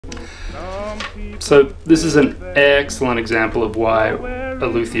So this is an excellent example of why a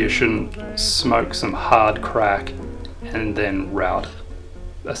luthier shouldn't smoke some hard crack and then route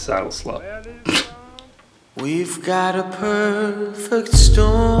a saddle slot. We've got a perfect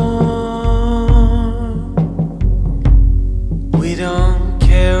storm. We don't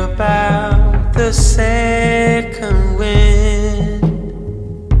care about the second wind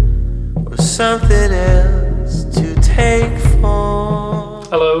or something else to take form.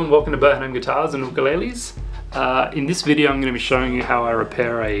 Hello and welcome to Beau Hannam Guitars and Ukuleles. In this video I'm going to be showing you how I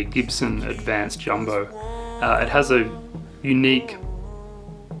repair a Gibson Advanced Jumbo. It has a unique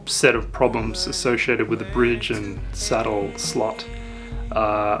set of problems associated with the bridge and saddle slot.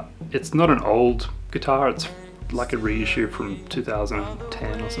 It's not an old guitar, it's like a reissue from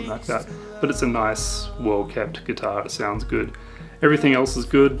 2010 or something like that, but it's a nice, well-kept guitar. It sounds good. Everything else is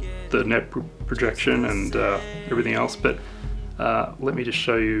good, the net projection and everything else, but let me just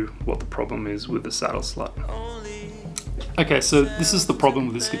show you what the problem is with the saddle slot. Okay, so this is the problem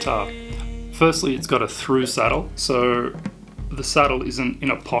with this guitar. Firstly, it's got a through saddle, so the saddle isn't in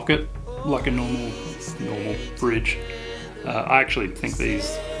a pocket like a normal bridge. I actually think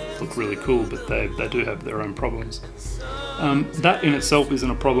these look really cool, but they do have their own problems. That in itself isn't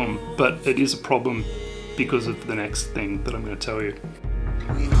a problem, but it is a problem because of the next thing that I'm going to tell you.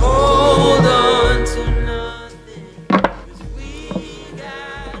 We hold on to nothing.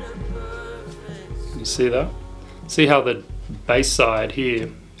 You see that? See how the bass side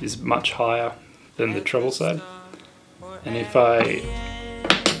here is much higher than the treble side? And if I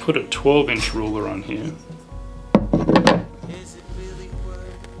put a 12-inch ruler on here,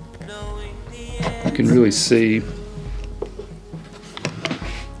 you can really see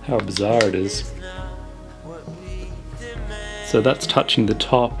how bizarre it is. So that's touching the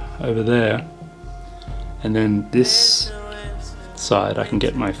top over there, and then this side I can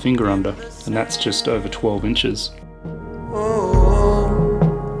get my finger under, and that's just over 12 inches.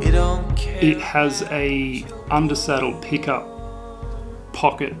 It has a undersaddle pickup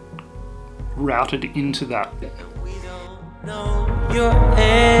pocket routed into that.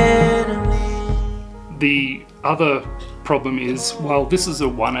 The other problem is, while this is a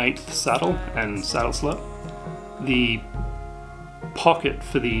 1/8 saddle and saddle slot, the pocket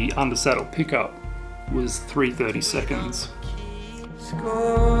for the undersaddle pickup was 3/32.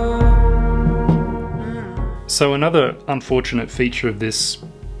 So another unfortunate feature of this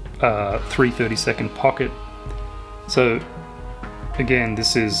 3/32 pocket. So again,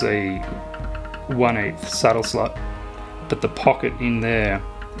 this is a 1/8 saddle slot, but the pocket in there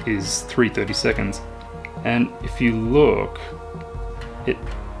is 3/32, and if you look, it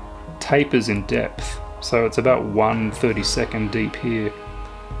tapers in depth. So it's about 1/32 deep here,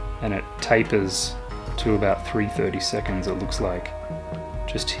 and it tapers to about 3/32. It looks like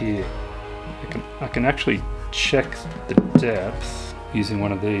just here. I can actually check the depth using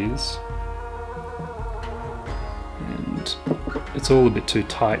one of these, and it's all a bit too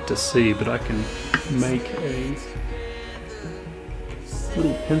tight to see, but I can make a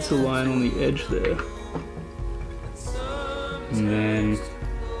little pencil line on the edge there, and then you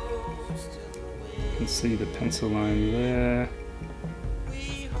can see the pencil line there.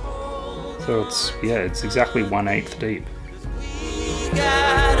 So it's exactly 1/8 deep.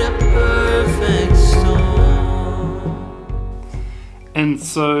 And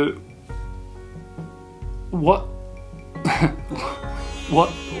so what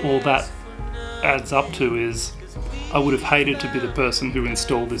all that adds up to is, I would have hated to be the person who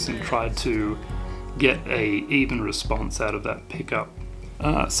installed this and tried to get a even response out of that pickup.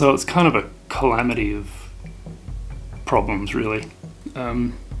 So it's kind of a calamity of problems, really.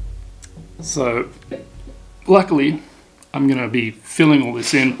 So luckily I'm going to be filling all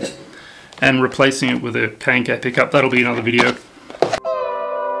this in and replacing it with a K&K pickup. That'll be another video.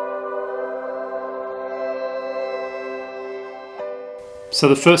 So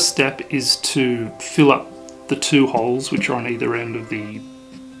the first step is to fill up the two holes which are on either end of the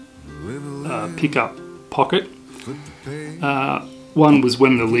pickup pocket. One was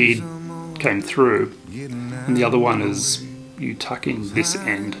when the lead came through, and the other one is you tuck in this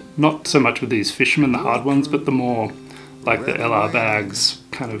end. Not so much with these Fisherman, the hard ones, but the more like the LR bags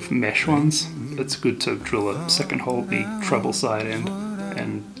kind of mesh ones. It's good to drill a second hole at the treble side end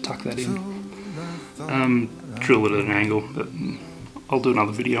and tuck that in. Drill it at an angle, but I'll do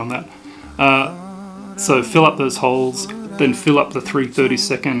another video on that. So fill up those holes, then fill up the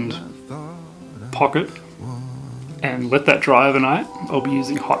 3/32 pocket and let that dry overnight. I'll be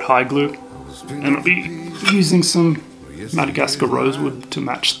using hot high glue, and I'll be using some Madagascar rosewood to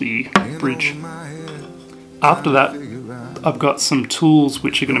match the bridge. After that, I've got some tools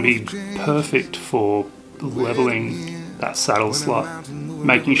which are going to be perfect for leveling that saddle slot,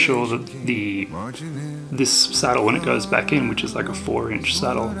 making sure that this saddle, when it goes back in, which is like a 4-inch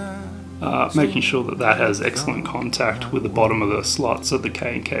saddle, making sure that that has excellent contact with the bottom of the slot, so the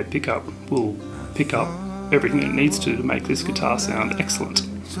K&K pickup will pick up everything it needs to make this guitar sound excellent.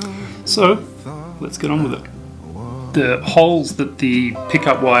 So let's get on with it. The holes that the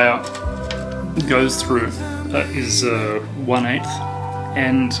pickup wire goes through is 1/8,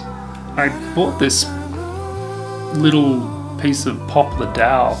 and I bought this little piece of poplar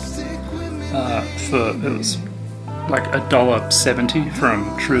dowel it was like $1.70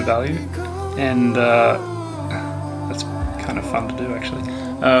 from True Value, and that's kind of fun to do actually.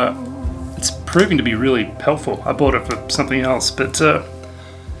 It's proving to be really helpful. I bought it for something else, but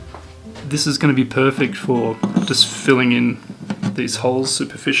this is going to be perfect for just filling in these holes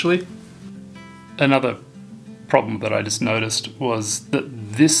superficially. Another problem that I just noticed was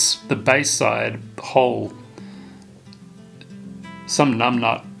that the bass side hole, some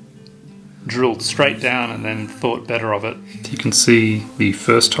numbnut drilled straight down and then thought better of it. You can see the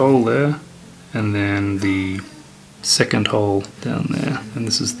first hole there, and then the second hole down there, and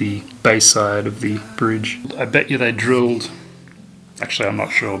this is the bass side of the bridge. I bet you they drilled, actually I'm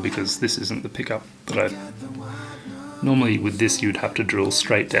not sure because this isn't the pickup, but normally with this you'd have to drill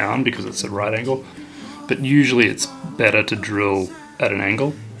straight down because it's a right angle, but usually it's better to drill at an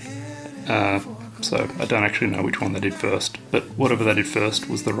angle. So I don't actually know which one they did first, but whatever they did first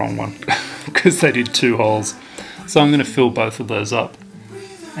was the wrong one because they did 2 holes. So I'm going to fill both of those up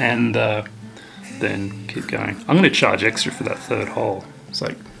and then keep going. I'm going to charge extra for that 3rd hole. It's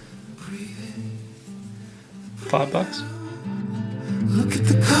like $5. Look at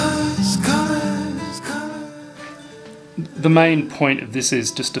the colors. The main point of this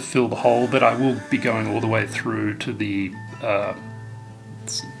is just to fill the hole, but I will be going all the way through to the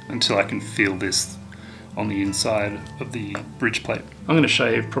until I can feel this on the inside of the bridge plate. I'm going to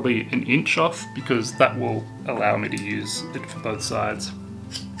shave probably 1 inch off because that will allow me to use it for both sides.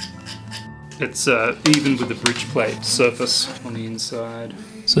 It's even with the bridge plate surface on the inside.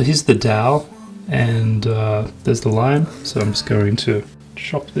 So here's the dowel, and there's the line, so I'm just going to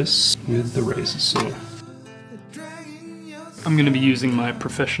chop this with the razor saw. I'm going to be using my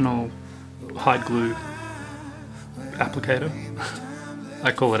professional hide glue applicator.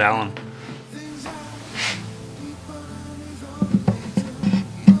 I call it Allen.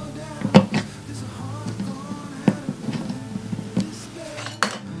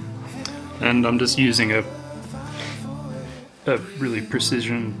 And I'm just using a really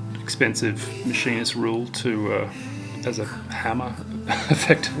precision, expensive machinist rule to as a hammer,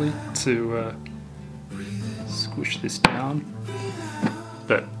 effectively, to squish this down.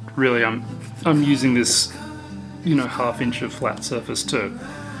 But really, I'm using this, you know, 1/2 inch of flat surface to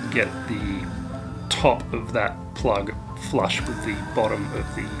get the top of that plug flush with the bottom of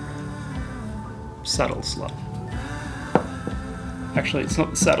the saddle slot. Actually, it's not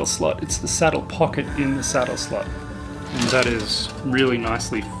the saddle slot, it's the saddle pocket in the saddle slot. And that is really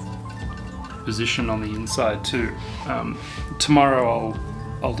nicely positioned on the inside too. Tomorrow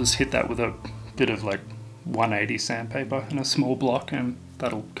I'll just hit that with a bit of like 180 sandpaper in a small block, and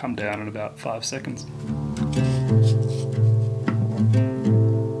that'll come down in about 5 seconds.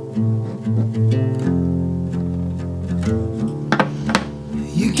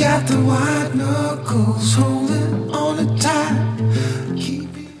 You got the white knuckles holding on it tight.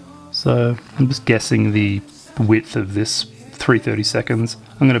 So I'm just guessing the width of this 3/32.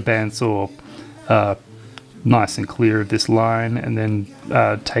 I'm going to bandsaw nice and clear of this line, and then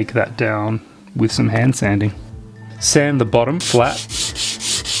take that down with some hand sanding. Sand the bottom flat,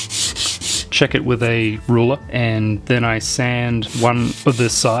 check it with a ruler, and then I sand one of the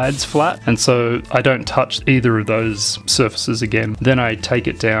sides flat, and so I don't touch either of those surfaces again. Then I take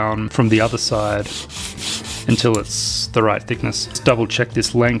it down from the other side until it's the right thickness. Just double check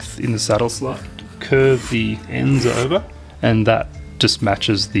this length in the saddle slot, curve the ends over, and that just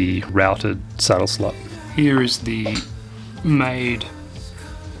matches the routed saddle slot. Here is the made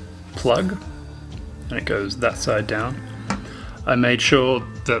plug, and it goes that side down. I made sure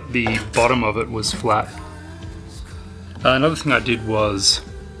that the bottom of it was flat. Another thing I did was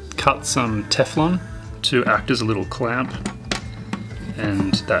cut some Teflon to act as a little clamp,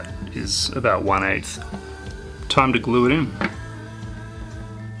 and that is about 1/8. Time to glue it in.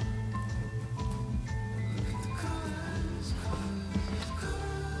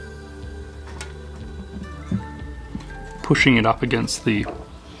 Pushing it up against the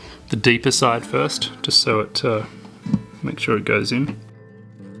deeper side first, just so it make sure it goes in.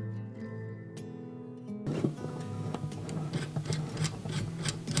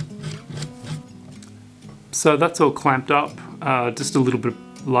 So that's all clamped up, just a little bit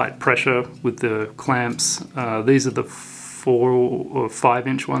of light pressure with the clamps. These are the 4 or 5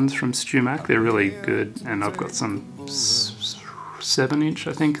 inch ones from StewMac. They're really good, and I've got some 7 inch,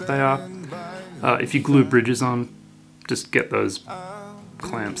 I think they are. If you glue bridges on, just get those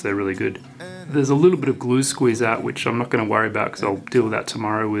clamps, they're really good. There's a little bit of glue squeeze out, which I'm not going to worry about because I'll deal with that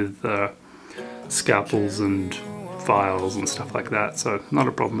tomorrow with scalpels and files and stuff like that, so not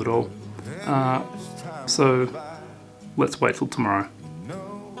a problem at all. So let's wait till tomorrow.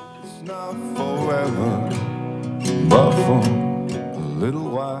 Not forever, but for a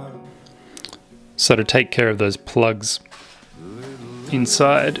little while. So to take care of those plugs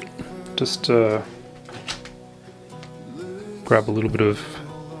inside, just grab a little bit of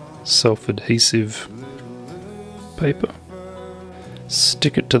self-adhesive paper,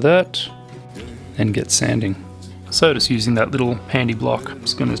 stick it to that, and get sanding. So just using that little handy block, I'm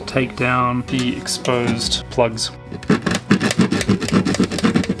just going to take down the exposed plugs.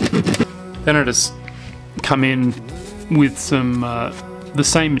 Then I just come in with some the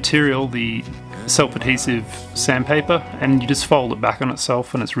same material, the self-adhesive sandpaper, and you just fold it back on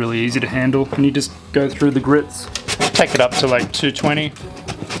itself, and it's really easy to handle. And you just go through the grits, take it up to like 220,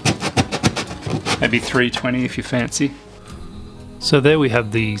 maybe 320 if you fancy. So there we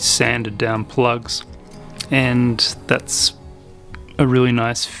have the sanded down plugs, and that's a really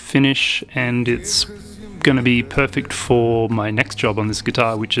nice finish, and it's going to be perfect for my next job on this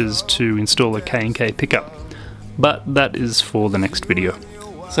guitar, which is to install a K&K pickup. But that is for the next video.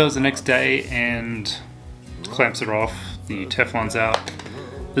 So it's the next day, and clamps are off, the Teflon's out.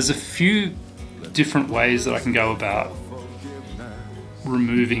 There's a few different ways that I can go about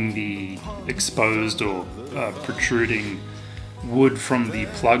removing the exposed or protruding wood from the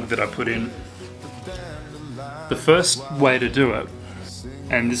plug that I put in. The first way to do it,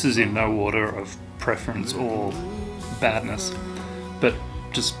 and this is in no order of preference or badness, but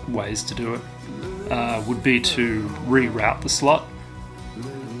just ways to do it, would be to reroute the slot.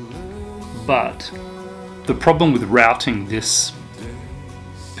 But the problem with routing this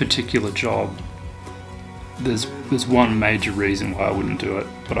particular job, there's one major reason why I wouldn't do it,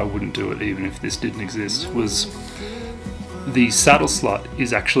 but I wouldn't do it even if this didn't exist, was the saddle slot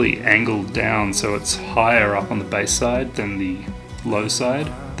is actually angled down, so it's higher up on the bass side than the low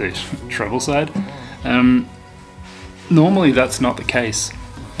side, the treble side. Normally that's not the case,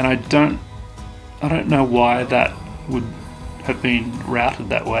 and I don't know why that would have been routed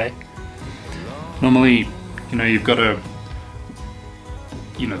that way. Normally, you've got the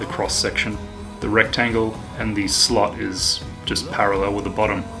cross section, the rectangle, and the slot is just parallel with the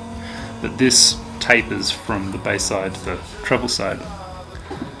bottom. But this tapers from the bass side to the treble side.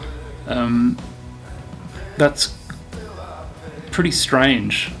 That's pretty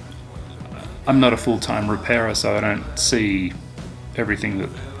strange. I'm not a full-time repairer, so I don't see everything that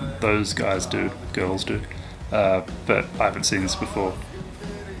those guys do, girls do, but I haven't seen this before.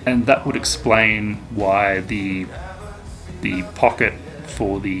 And that would explain why the pocket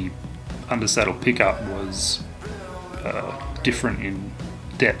for the undersaddle pickup was different in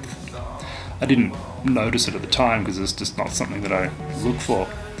depth. I didn't notice it at the time because it's just not something that I look for.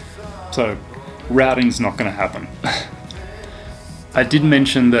 So routing's not going to happen. I did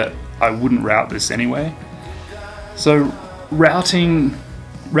mention that I wouldn't route this anyway. So routing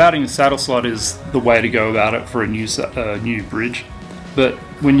a saddle slot is the way to go about it for a new bridge. But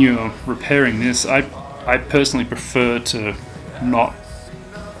when you're repairing this, I personally prefer to not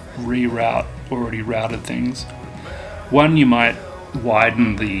reroute already routed things. One, you might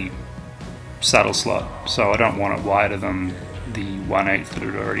widen the saddle slot, so I don't want it wider than the 1/8 that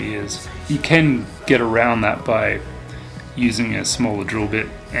it already is. You can get around that by using a smaller drill bit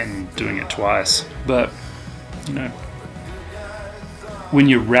and doing it twice, but when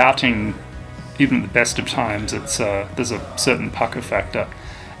you're routing, even at the best of times, it's there's a certain pucker factor,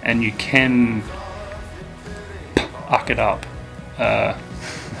 and you can uck it up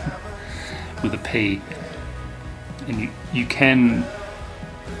with a P, and you can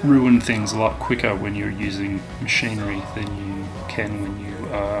ruin things a lot quicker when you're using machinery than you can when you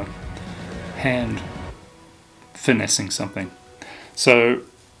are hand finessing something. So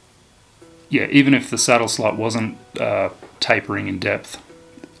yeah, even if the saddle slot wasn't tapering in depth,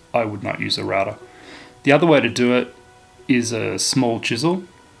 I would not use a router. The other way to do it is a small chisel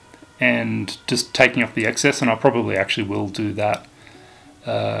and just taking off the excess, and I probably actually will do that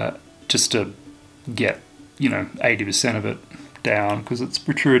just to get 80% of it down, because it's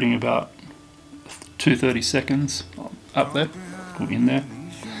protruding about 2/32 up there, or in there.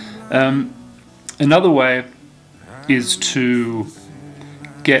 Another way is to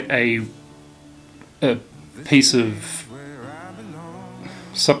get a piece of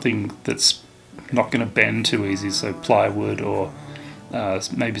something that's not going to bend too easy, so plywood or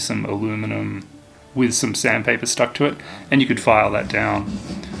maybe some aluminum with some sandpaper stuck to it, and you could file that down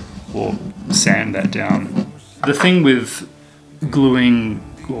or sand that down. The thing with gluing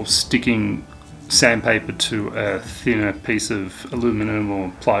or sticking sandpaper to a thinner piece of aluminum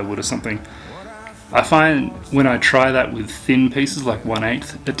or plywood or something, I find when I try that with thin pieces like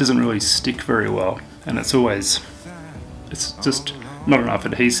 1/8, it doesn't really stick very well, and it's just not enough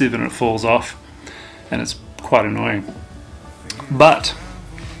adhesive and it falls off, and it's quite annoying. But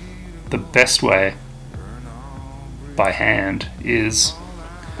the best way by hand is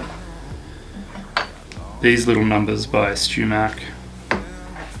these little numbers by Stumac.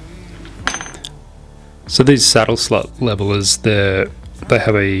 So these saddle slot levelers, they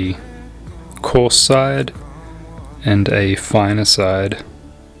have a coarse side and a finer side,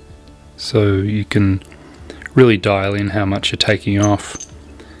 so you can really dial in how much you're taking off,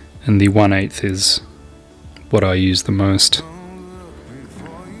 and the 1/8 is what I use the most.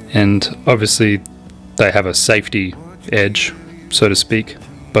 And obviously they have a safety edge, so to speak,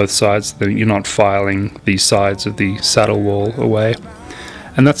 both sides. You're not filing the sides of the saddle wall away.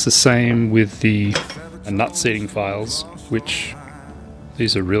 And that's the same with the nut seating files, which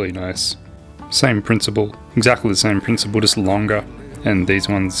these are really nice. Same principle, exactly the same principle, just longer, and these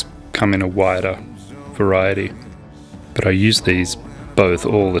ones come in a wider variety. But I use these both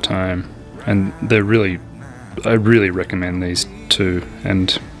all the time, and I really recommend these two,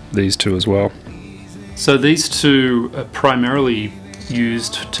 and these two as well. So these two are primarily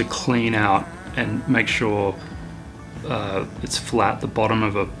used to clean out and make sure it's flat, the bottom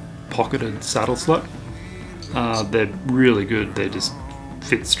of a pocketed saddle slot. They're really good, they just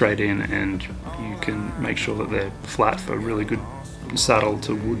fit straight in, and you can make sure that they're flat for really good saddle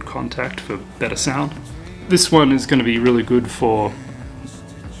to wood contact for better sound. This one is going to be really good for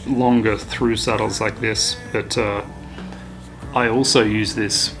longer through saddles like this, but I also use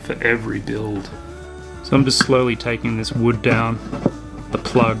this for every build. So I'm just slowly taking this wood down the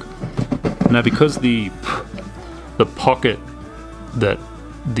plug. Now, because the pocket that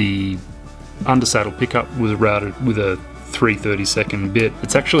the undersaddle pickup was routed with a 3/32 bit,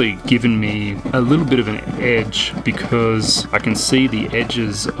 it's actually given me a little bit of an edge because I can see the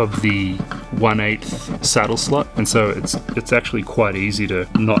edges of the 1/8 saddle slot, and so it's actually quite easy to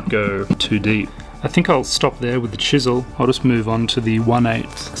not go too deep. I think I'll stop there with the chisel. I'll just move on to the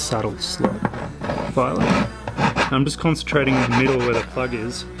 1/8 saddle slot filing. I'm just concentrating in the middle where the plug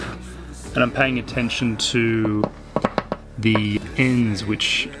is, and I'm paying attention to the ends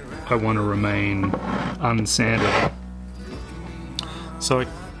which I want to remain unsanded. So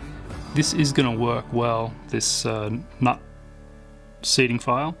this is going to work well, this nut seating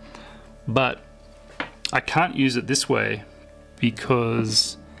file, but I can't use it this way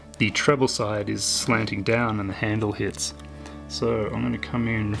because the treble side is slanting down and the handle hits. So I'm going to come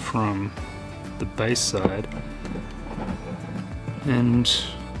in from the base side, and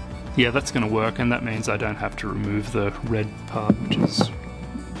yeah, that's going to work, and that means I don't have to remove the red part, which is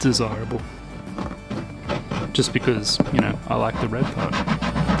desirable. Just because, you know, I like the red part.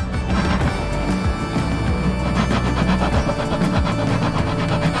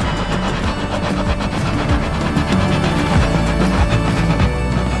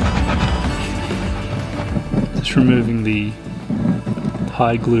 Just removing the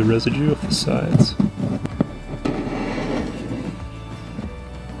hide glue residue off the sides.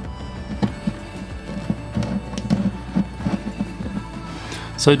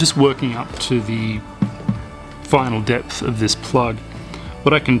 So just working up to the final depth of this plug,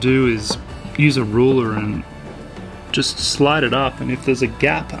 what I can do is use a ruler and just slide it up, and if there's a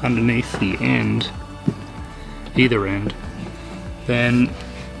gap underneath the end, either end, then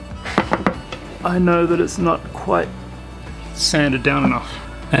I know that it's not quite sanded down enough.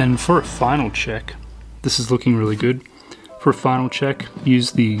 And for a final check, this is looking really good. For a final check,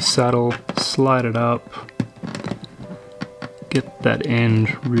 use the saddle, slide it up, get that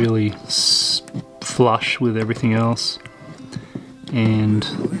end really flush with everything else, and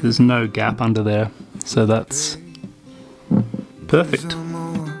there's no gap under there, so that's perfect.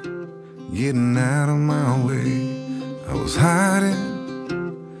 Getting out of my way, I was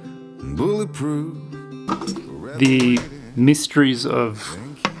hiding, bulletproof. The mysteries of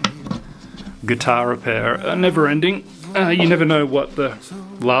guitar repair are never ending. You never know what the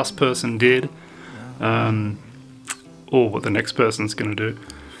last person did, or what the next person's going to do.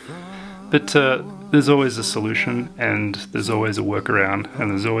 But there's always a solution, and there's always a workaround,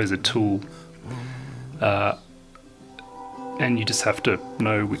 and there's always a tool. And you just have to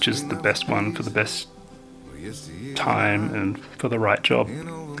know which is the best one for the best time and for the right job.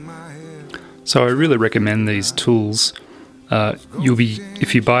 So I really recommend these tools.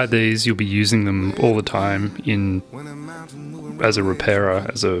 If you buy these, you'll be using them all the time as a repairer,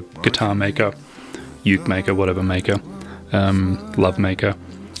 as a guitar maker, uke maker, whatever maker, love maker.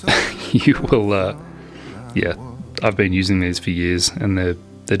 You will, yeah, I've been using these for years, and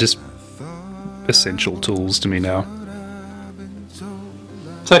they're just essential tools to me now.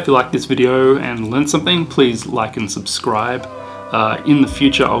 So if you like this video and learned something, please like and subscribe. In the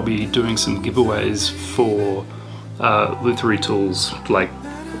future, I'll be doing some giveaways for lutherie tools, like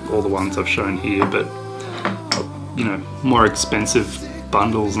all the ones I've shown here, but you know, more expensive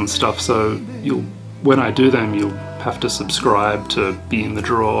bundles and stuff. So when I do them, you'll have to subscribe to be in the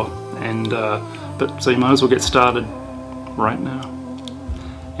draw, and so you might as well get started right now.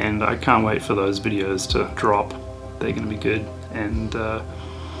 And I can't wait for those videos to drop. They're going to be good. And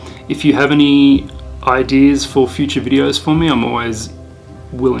if you have any ideas for future videos for me, I'm always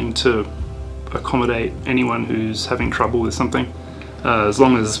willing to accommodate anyone who's having trouble with something. As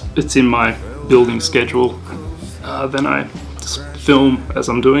long as it's in my building schedule, then I just film as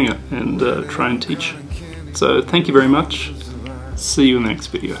I'm doing it and try and teach. So thank you very much. See you in the next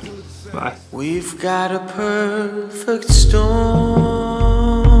video. Bye. We've got a perfect storm.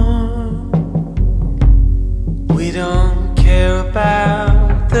 We don't care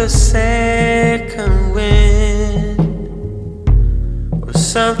about the second wind or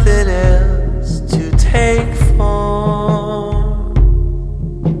something else to take form.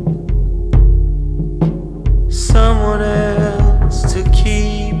 Someone else to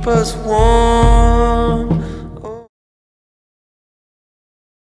keep us warm.